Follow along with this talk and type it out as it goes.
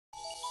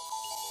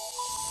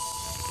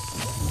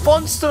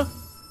Funster.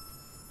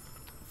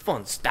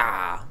 Funster.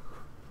 I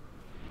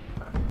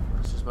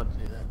was just about to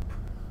do that.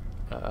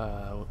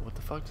 What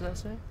the fuck does that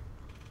say?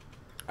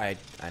 I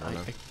don't know.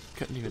 I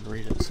couldn't even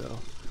read it, so.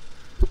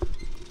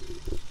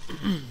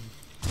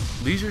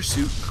 Leisure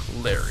Suit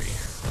Larry.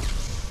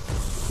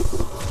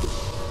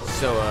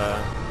 So,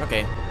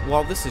 okay.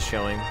 While this is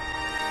showing,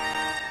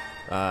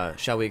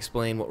 shall we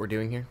explain what we're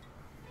doing here?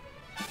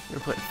 We're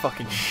gonna play a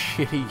fucking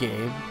shitty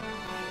game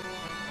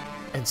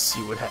and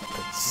see what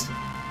happens.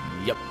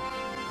 Yep.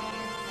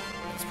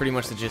 That's pretty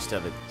much the gist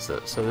of it. So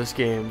this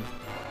game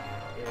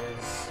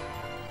is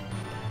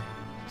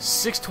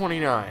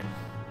 $6.29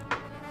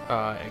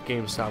 at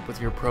GameStop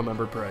with your pro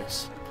member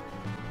price.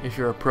 If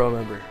you're a pro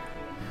member,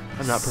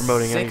 I'm not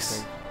promoting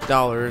anything.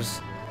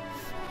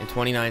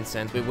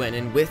 $6.29. We went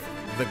in with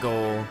the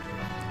goal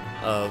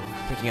of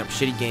picking up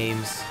shitty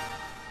games,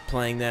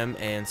 playing them,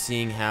 and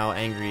seeing how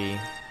angry.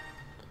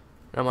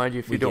 Now, mind you,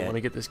 if you don't want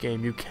to get this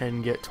game, you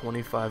can get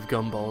 25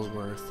 gumballs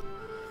worth.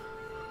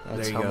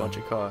 That's how much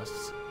it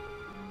costs.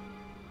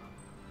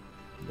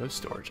 No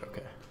storage,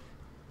 okay.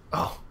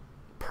 Oh,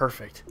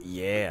 perfect.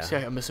 Yeah. See,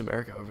 I got Miss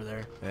America over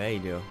there. There you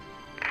do.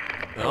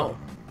 Oh,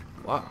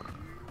 wow.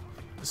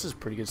 This is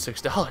pretty good.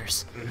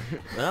 $6.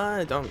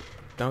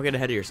 Don't get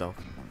ahead of yourself.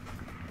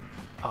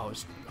 Oh,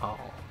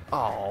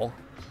 oh.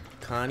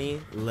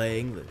 Connie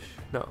Langlish.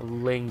 No,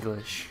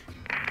 Langlish.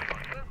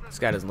 This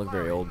guy doesn't look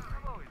very old.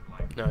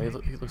 No, he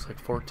looks like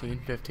 14,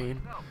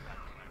 15.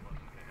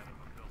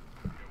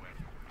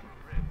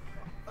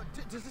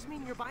 Does this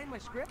mean you're buying my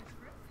script?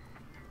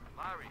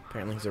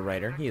 Apparently he's a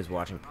writer. He is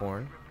watching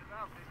porn.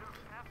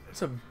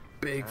 It's a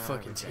big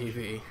fucking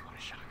TV.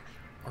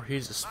 Or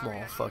he's a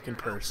small fucking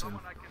person.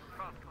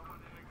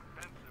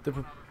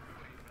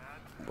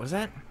 What is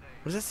that?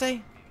 What does that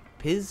say?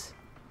 Piz?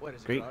 What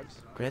is it, Great.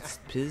 drugs? Gretz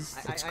Piz?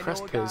 It's I know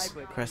Crest a guy, Piz.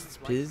 but Crest's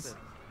he likes Piz? to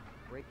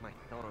break my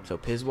thumb, So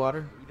Piz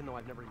water? even though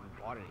I've never even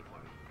bought anything.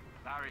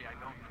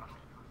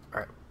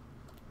 Alright.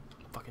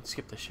 Fucking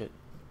skip this shit.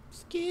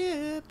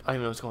 Skip. I don't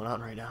even know what's going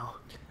on right now.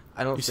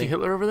 I don't You see think.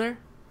 Hitler over there?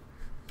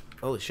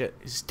 Holy shit.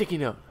 It's a sticky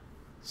note.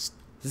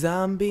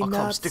 Zombie I'll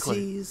call him Stickler.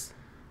 Nazis.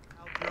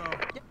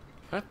 Can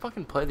I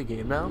fucking play the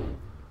game now?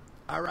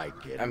 All right,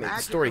 kid. I mean, the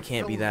Magic story of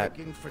can't be that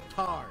filmmaking for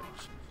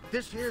tards.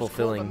 This here's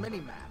fulfilling called a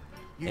mini-map.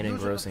 You and use it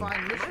to engrossing.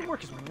 find My missions.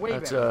 work is way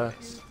That's better than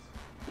this.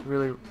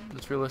 really,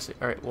 that's realistic.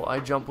 Alright, well I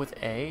jump with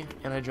A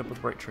and I jump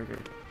with right trigger.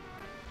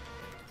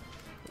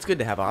 It's good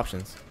to have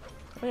options.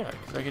 Oh yeah,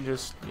 because I can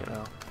just, you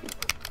know.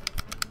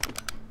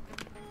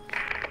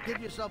 Give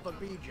yourself a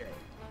BJ.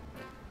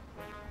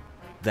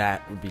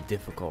 That would be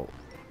difficult.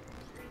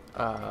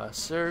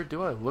 Sir,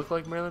 do I look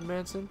like Marilyn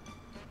Manson?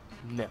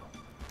 No.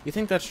 You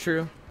think that's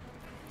true?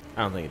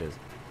 I don't think it is.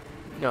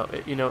 No,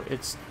 you know,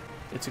 it's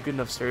a good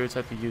enough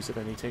stereotype to use at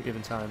any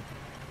given time.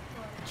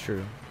 It's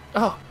true.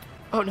 Oh!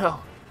 Oh no!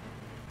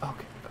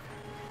 Okay.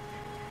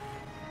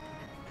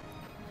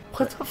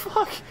 What the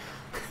fuck?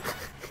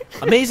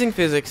 Amazing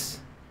physics.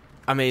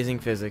 Amazing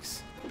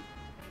physics.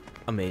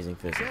 Amazing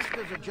physics. Just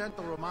as a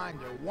gentle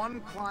reminder, one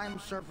climb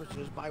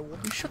surfaces by one.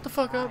 You shut the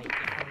fuck up.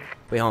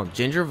 Wait, hold on.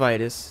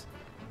 Gingivitis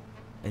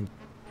and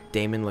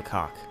Damon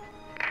Lecoq.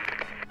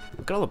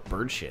 Look at all the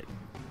bird shit.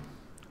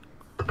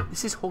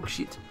 This is Hulk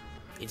shit.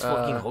 It's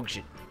fucking Hulk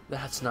shit.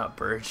 That's not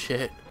bird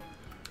shit.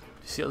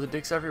 You see all the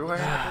dicks everywhere?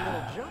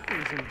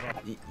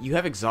 You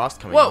have exhaust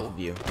coming Whoa! off of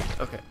you.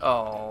 Okay.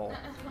 Oh.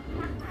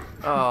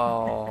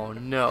 Oh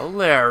no,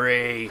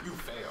 Larry. You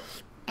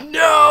failed.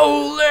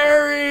 No,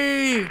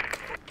 Larry!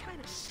 Kind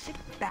of sick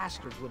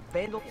bastards with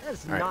vandal.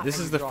 Alright, this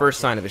is the first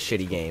sign of a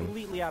shitty game.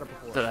 Completely out of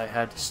proportion. That I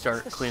had to start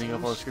It's the cleaning up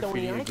same all this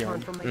graffiti stony icon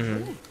again. from my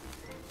Mhm. dream.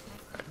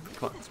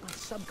 Come on. It's my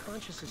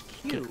subconscious's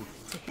cue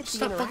to hit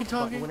Stop the fucking interact button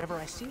talking. whenever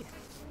I see it.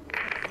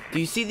 Do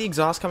you see the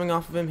exhaust coming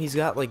off of him? He's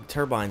got like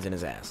turbines in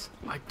his ass.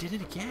 I did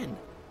it again.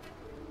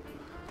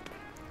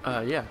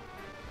 Yeah.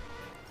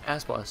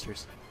 Ass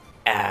blasters.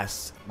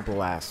 Ass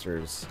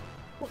blasters.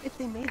 Well, if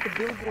they made the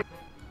billboard.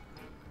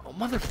 Oh,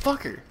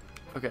 motherfucker!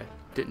 Okay,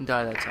 didn't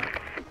die that time.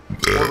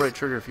 Or right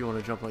trigger if you want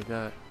to jump like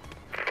that.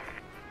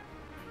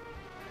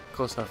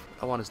 Close enough.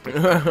 I want his dick.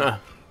 Oh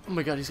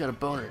my god, he's got a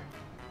boner.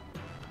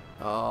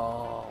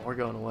 Oh, we're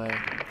going away.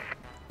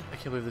 I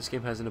can't believe this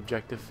game has an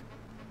objective.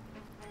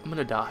 I'm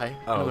gonna die.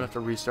 I'm gonna have to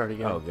restart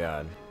again. Oh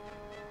god.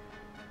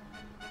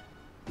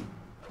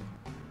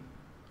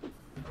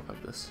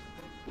 Fuck this.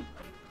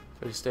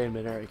 If I just stay in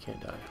midair, I can't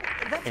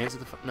die. Hands at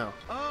the fuck. No.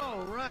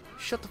 Oh, right.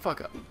 Shut the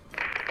fuck up.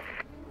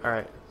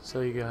 Alright,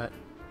 so you got.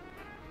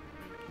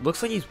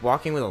 Looks like he's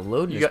walking with a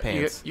load in his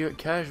pants. You got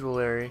casual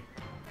Larry.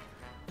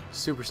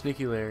 Super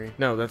sneaky Larry.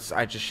 No, that's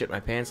I just shit my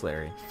pants,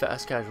 Larry.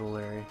 Fast casual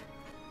Larry.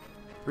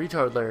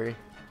 Retard Larry.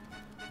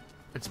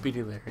 And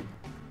Speedy Larry.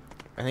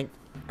 I think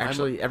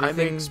actually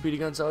everything. I make Speedy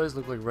Gonzalez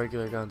look like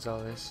regular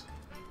Gonzalez.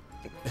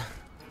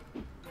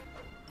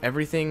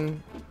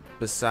 Everything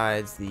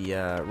besides the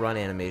run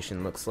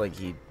animation looks like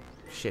he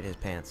shit his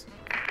pants.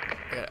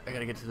 I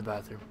gotta get to the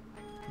bathroom.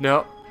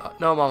 No,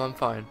 no, Mom, I'm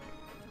fine.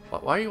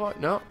 Why are you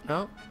walking? No,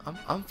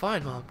 I'm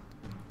fine, Mom.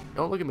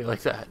 Don't look at me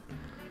like that.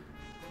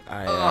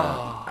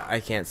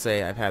 I can't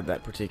say I've had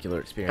that particular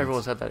experience.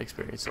 Everyone's had that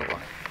experience, so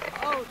why?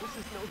 Oh, this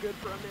is no good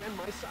for a man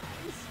my size.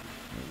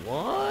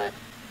 What?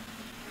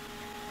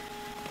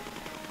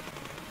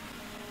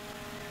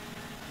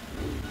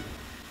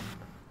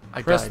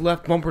 I Press died.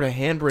 left bumper to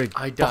handbrake.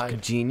 I Fucking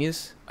died.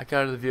 genius. I got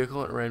out of the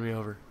vehicle and it ran me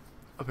over.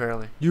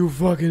 Apparently. You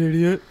fucking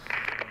idiot.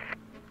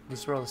 This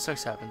is where all the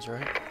sex happens,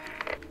 right?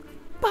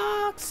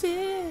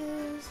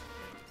 Boxes.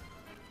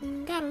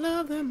 Gotta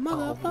love them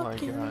Oh my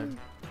god.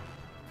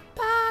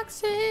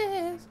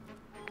 boxes.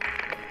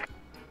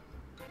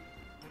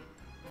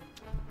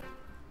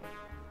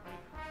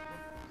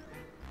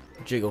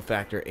 Jiggle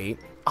factor 8.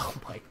 Oh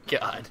my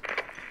god.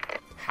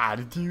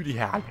 Howdy doody,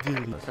 howdy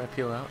doody. Can I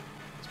peel out?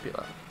 Let's peel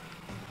out.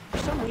 For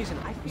some reason,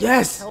 I feel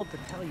Yes! compelled to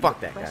tell you Fuck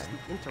to that press guy.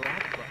 the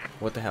interact button.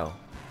 What the hell?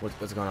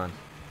 What's going on?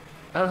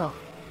 I don't know.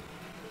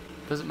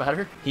 Does it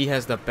matter? He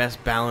has the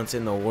best balance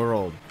in the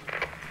world.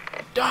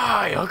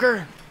 Die,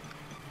 hooker!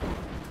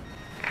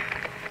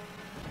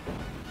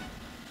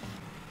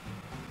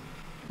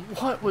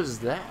 What was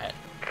that?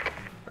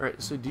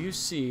 Alright, so do you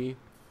see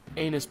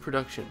anus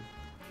production?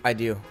 I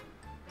do.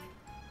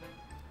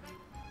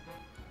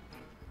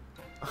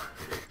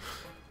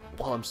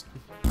 While I'm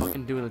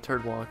fucking doing a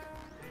turd walk.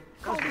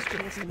 Call this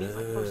chance to meet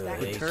my first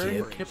acting Return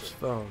experience. Kip's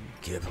phone.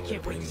 Kip, I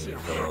can't wait to see how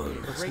happy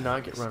and Let's great not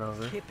it get is. run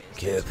over. Kip is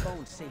Kip. his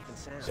phone safe and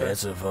sound.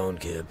 Answer the phone,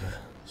 Kip.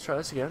 Let's try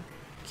this again.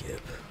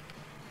 Kip.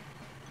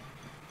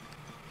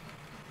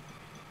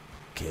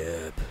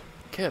 Kip.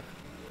 Kip.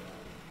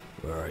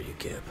 Where are you,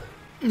 Kip?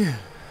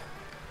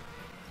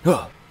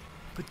 Oh,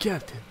 but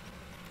Captain.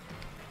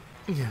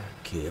 Yeah.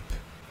 Kip.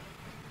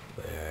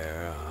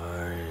 Where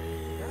are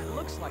That you?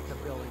 looks like the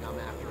building I'm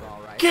after,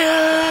 all right.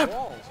 Kip!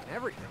 Walls and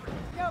everything.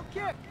 Yo,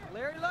 Kip.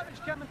 Larry Lovage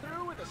coming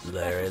through with a special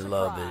Larry surprise.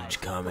 Lovage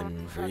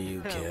coming for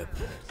you, Kip.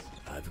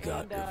 I've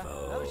got And, your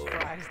those phone.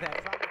 fries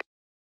that probably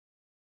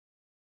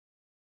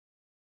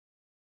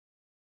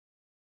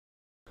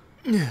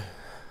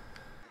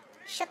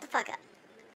Shut the fuck up.